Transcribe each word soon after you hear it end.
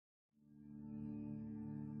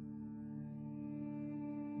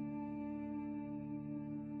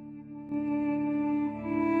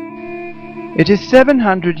It is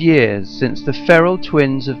 700 years since the feral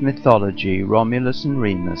twins of mythology, Romulus and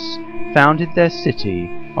Remus, founded their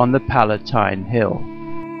city on the Palatine Hill.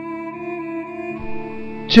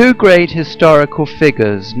 Two great historical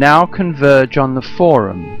figures now converge on the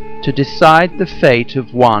Forum to decide the fate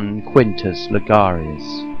of one Quintus Ligarius.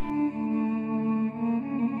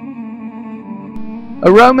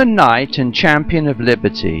 A Roman knight and champion of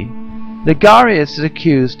liberty, Ligarius is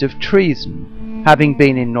accused of treason, having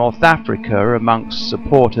been in North Africa amongst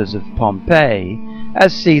supporters of Pompey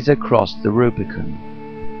as Caesar crossed the Rubicon.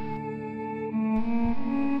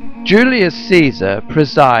 Julius Caesar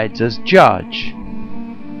presides as judge.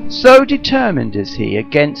 So determined is he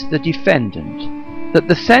against the defendant that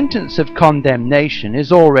the sentence of condemnation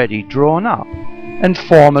is already drawn up and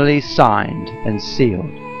formally signed and sealed.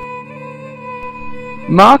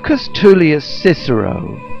 Marcus Tullius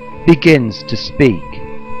Cicero begins to speak.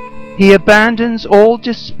 He abandons all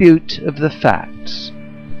dispute of the facts.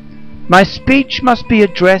 My speech must be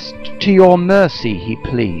addressed to your mercy, he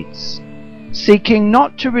pleads, seeking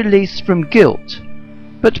not to release from guilt,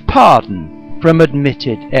 but pardon from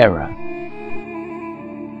admitted error.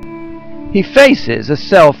 He faces a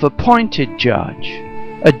self-appointed judge,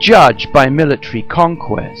 a judge by military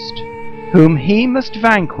conquest, whom he must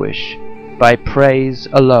vanquish by praise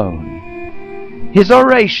alone. His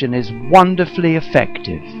oration is wonderfully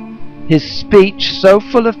effective, his speech so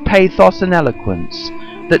full of pathos and eloquence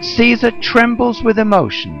that Caesar trembles with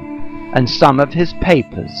emotion, and some of his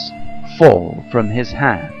papers fall from his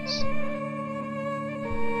hands.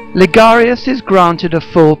 Ligarius is granted a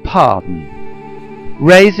full pardon.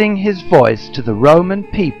 Raising his voice to the Roman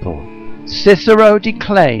people, Cicero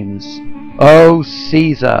declaims, "O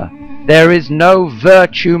Caesar, there is no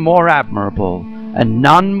virtue more admirable, and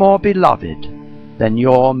none more beloved than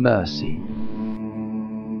your mercy."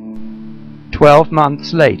 12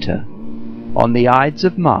 months later, on the Ides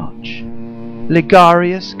of March,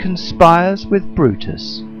 Ligarius conspires with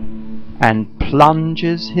Brutus and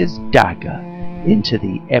plunges his dagger into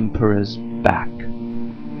the emperor's back.